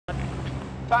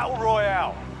Battle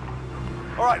Royale.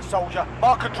 Alright, soldier,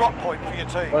 mark a drop point for your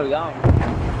team. Where are we going?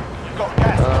 You've got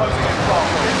gas closing in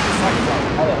fast. Get to the safe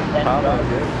zone. Harbour,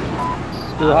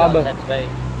 To harbour. That's me.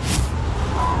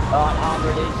 Alright,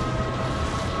 harbour it is.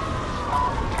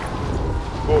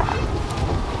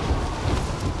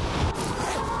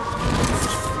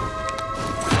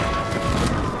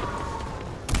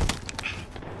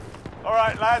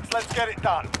 Alright, lads, let's get it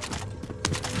done.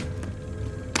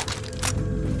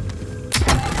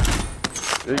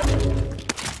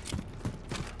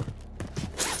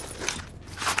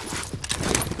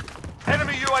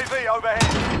 Enemy UAV overhead.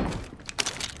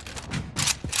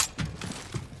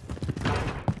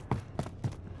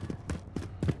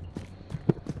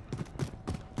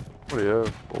 What do you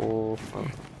have? Oh.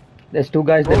 There's two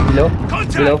guys there below.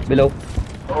 Below.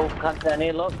 Oh, cut down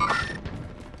here, look.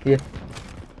 Here.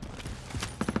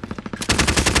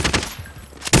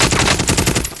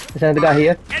 There's another guy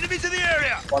here. Enemies in the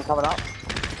area. One coming up.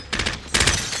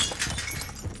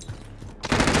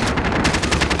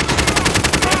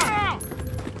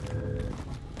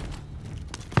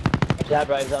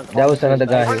 That was another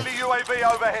guy here. Friendly UAV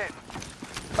overhead.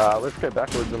 Let's go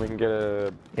backwards and we can get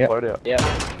a Yep. loadout. Yep.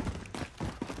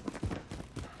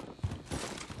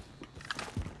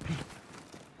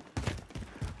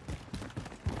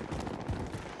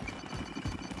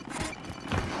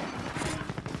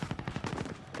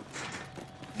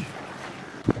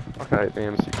 Okay, the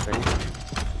M16.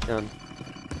 Gun.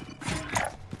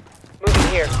 Moving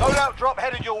here. Loadout drop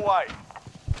headed your way.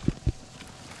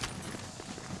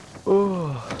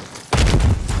 Oh.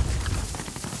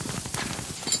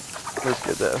 Let's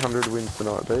get that 100 wins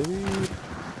tonight, baby.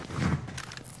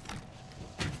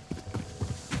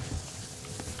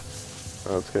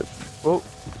 Oh, let's get. Oh.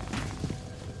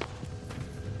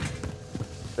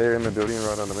 They're in the building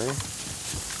right under me.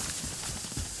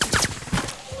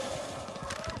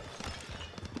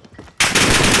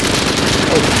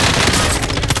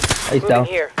 He's down.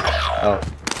 Here. Oh.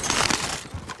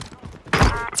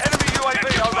 Enemy UAV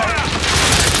overhead.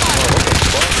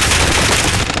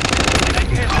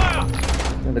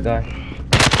 Another guy.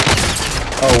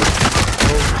 Oh.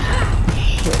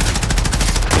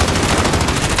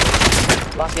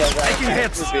 Lucky I got taking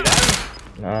hits.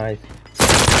 Nice.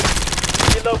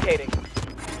 Relocating.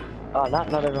 Oh,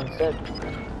 not everyone said.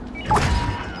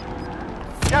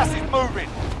 Gas is moving.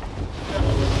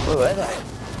 Where were they?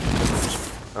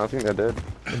 I think they're dead.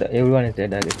 Everyone is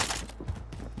dead, I guess.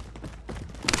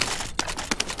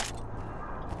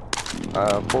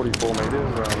 44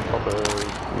 meters on top of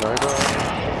Nova.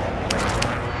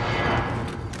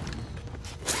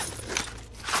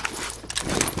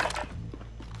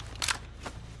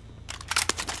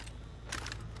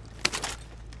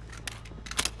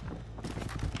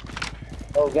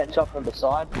 Oh, getting shot from the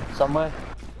side somewhere.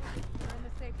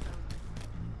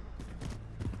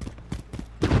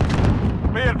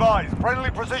 Be advised, friendly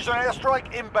precision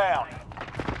airstrike inbound.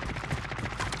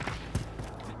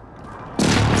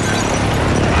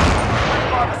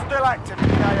 Still active in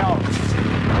the AO.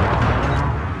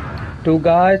 Two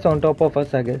guys on top of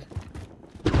us, I guess.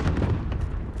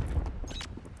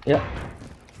 Yeah.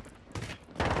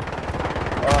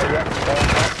 Oh, yeah.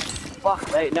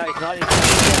 Fuck, mate. No, he's not.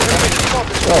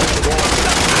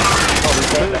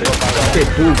 Okay,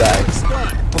 two guys.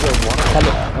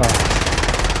 Hello. Oh.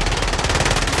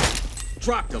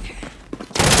 Dropped him.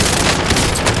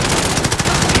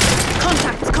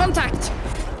 Contact!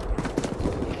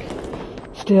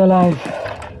 Stay alive.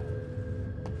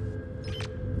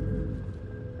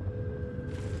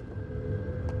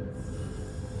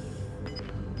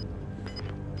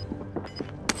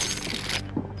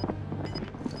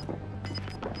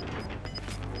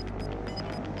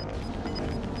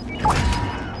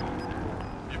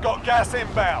 You've got gas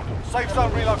inbound. Safe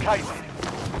zone relocated.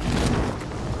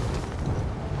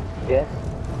 Yes.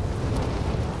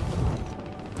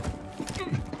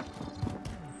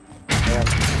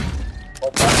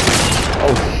 What's that?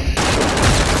 Oh.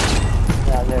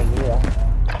 Down there near.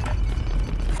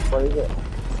 What is it?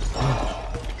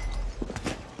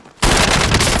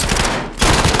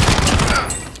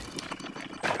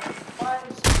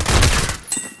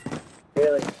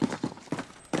 Really?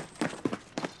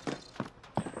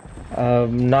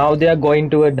 Now they are going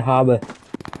toward harbor.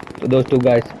 So those two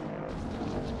guys.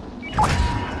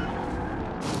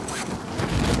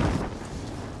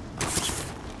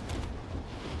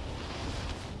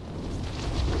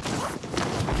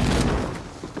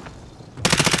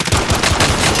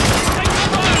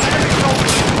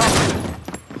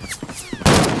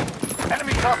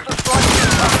 Enemy cluster strike.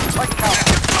 Take cover.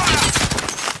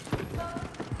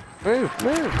 Move!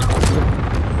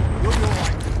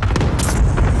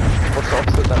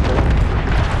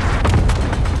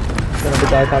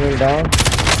 guy coming down.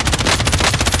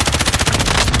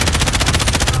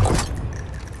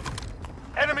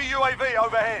 Enemy UAV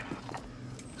overhead.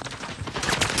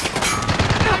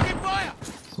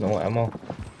 There's no ammo.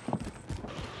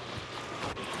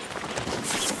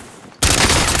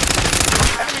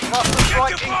 Enemy cluster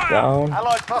strike inbound. Down.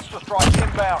 Allied cluster strike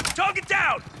inbound. Target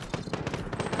down!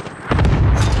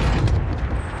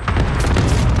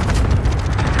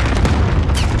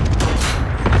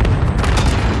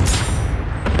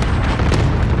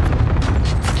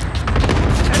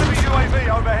 Enemy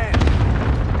UAV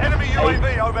overhead. Enemy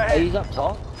UAV overhead. He's up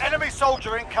top. Enemy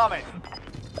soldier incoming.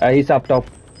 He's up top.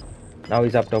 Now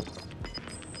he's up top.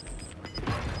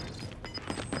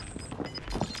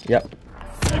 Yep.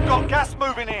 You've got gas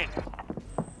moving in.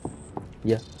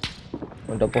 Yeah.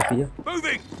 On top of here.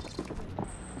 Moving!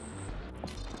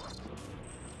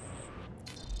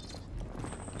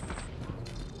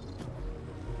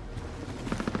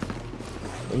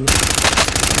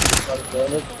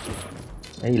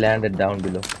 He landed down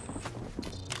below.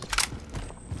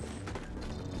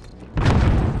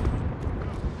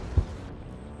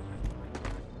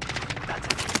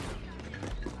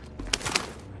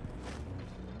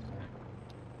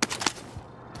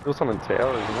 There's some in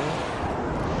towers, isn't there?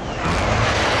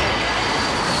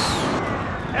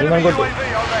 Anyone Enemy got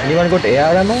UAV overhead. anyone got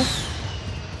AR ammo?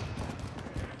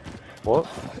 What?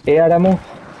 AR ammo?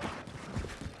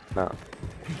 No.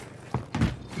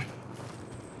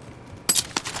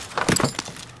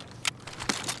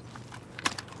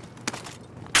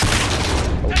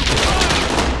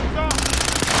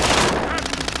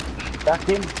 Back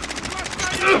him.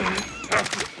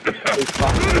 He's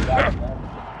fucking back, man.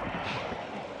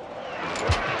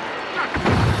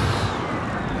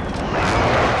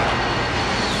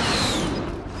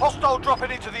 Hostile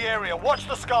dropping into the area. Watch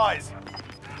the skies.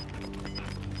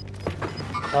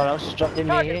 No, else just dropped in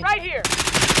near here. Right here.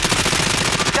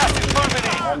 Gas is moving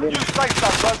in. New safe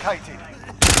zone located.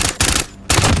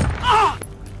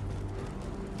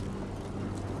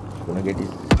 Gonna get his.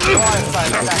 Fire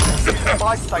sale active.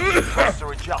 Buy station costs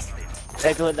are adjusted.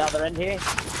 People at the other end here.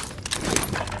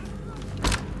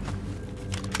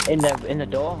 In the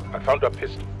door. I found a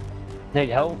pistol. Need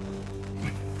help.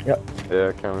 Yep.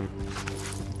 Yeah, coming.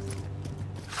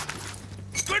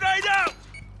 Grenade out!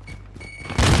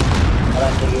 I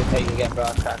don't think you'll take again, bro.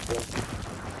 I can't do it.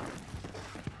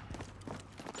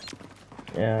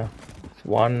 Yeah. It's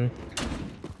one,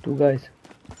 two guys.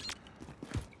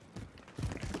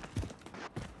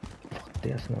 Fuck,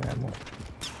 there's no ammo.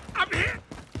 I'm hit!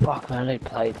 Fuck, man, I need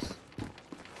plates.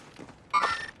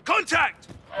 Contact!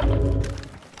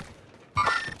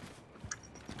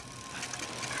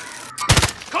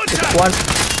 Contact! One.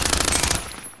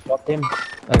 Dropped him.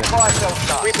 Okay. Fire sale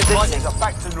start. Prices are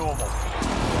back to normal.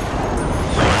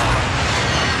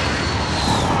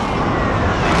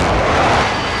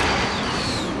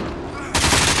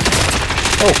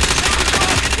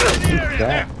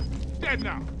 Yeah. Dead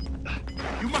now.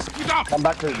 You must get up! Come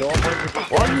back to the door.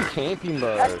 Why are you camping,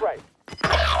 bro?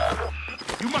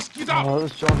 You must get up! Oh,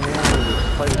 this John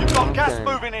Howard played You've got gas game.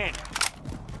 moving in.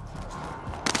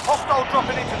 Hostile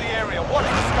dropping into the area. Watch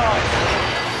the skies.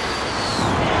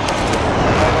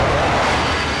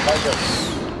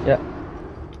 Yeah.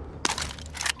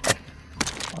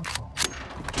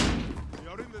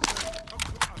 You're in the center. Come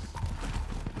to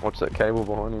us. Watch that cable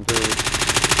behind him, too.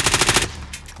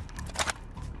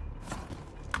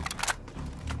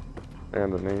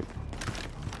 Underneath.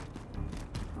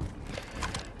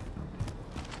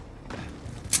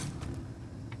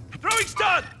 Throwing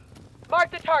stun!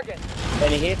 Mark the target.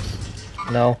 Any hits?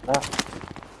 No.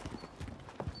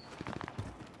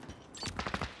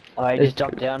 Oh, he just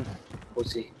jumped down.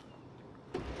 Pussy.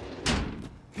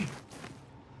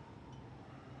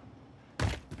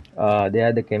 They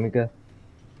had the chemical.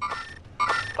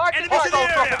 Mark the Enemies in target. the Hostile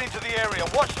area! dropping into the area.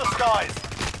 Watch the skies.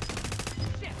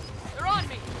 Shit. They're on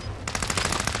me.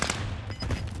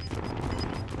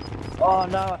 Oh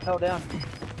no, I fell down.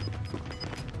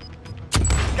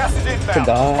 Gas is inbound.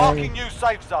 guy. Marking new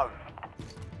safe zone.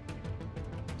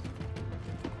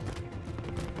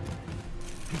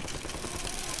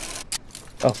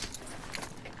 Oh.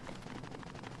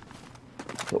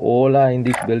 So all are in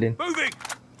this building. Moving!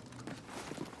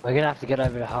 We're gonna have to get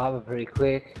over the harbour pretty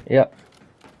quick. Yeah.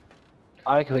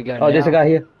 I reckon we go now. Oh, there's a guy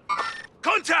here.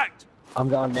 Contact! I'm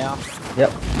going now.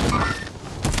 Yep.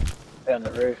 Be on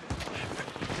the roof.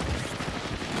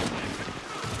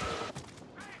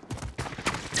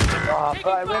 Oh, Taking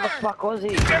bro, where the fire. fuck was he?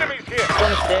 Enemies here! On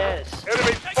the stairs.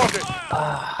 Enemies spotted!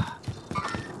 Ah,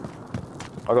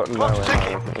 I got no Clock's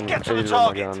ammo ticking. in Get to the either of my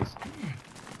target. guns.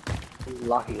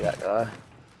 lucky that guy.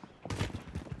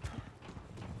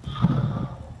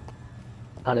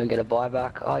 Can't even get a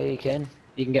buyback. Oh, yeah, you can.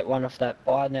 You can get one off that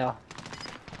buy now.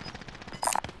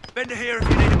 Vendor here if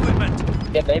you need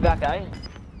equipment. Get me back, eh?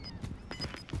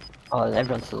 Oh,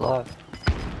 everyone's still alive.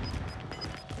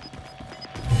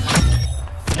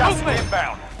 Gas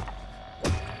inbound.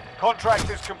 Contract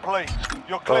is complete.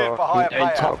 You're cleared for higher In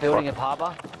top payout. building of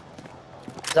harbour.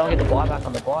 Someone get the buyback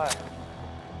on the buyer.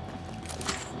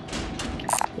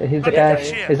 Here's the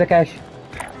cash. Here's the cash.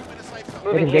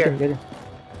 Moving Get here. him, get him.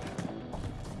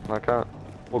 I can't.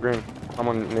 All green.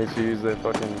 Someone needs to use their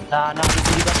fucking. Nah, you got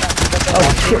that.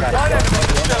 Oh shit! Nine enemies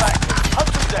still active. Hunt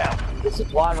them down. The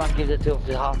supply run gives it to him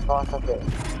for half price up there.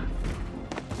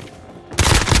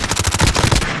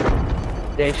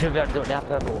 Yeah, you should be able to do it now,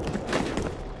 purple.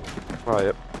 Oh,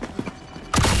 yep.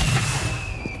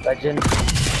 Legend.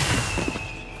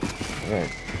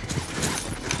 Right.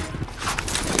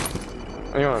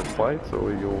 Are you on plates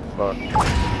or you'll fuck?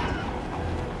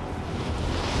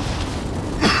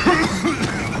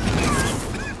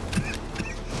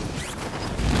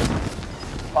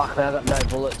 Fuck man, I got no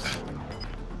bullets.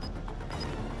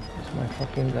 It's my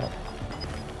fucking gun.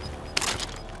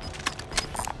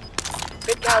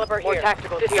 Mid caliber here. More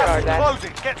tactical Gas TR, is Dad.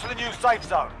 closing. Get to the new safe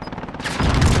zone.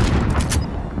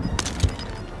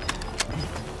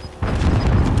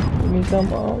 Give me some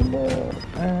ammo.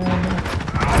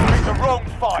 It's the wrong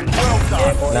fight. Well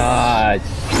done. Nice.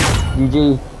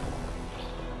 GG.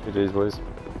 GG's boys.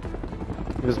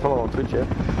 You just follow on Twitch, yeah?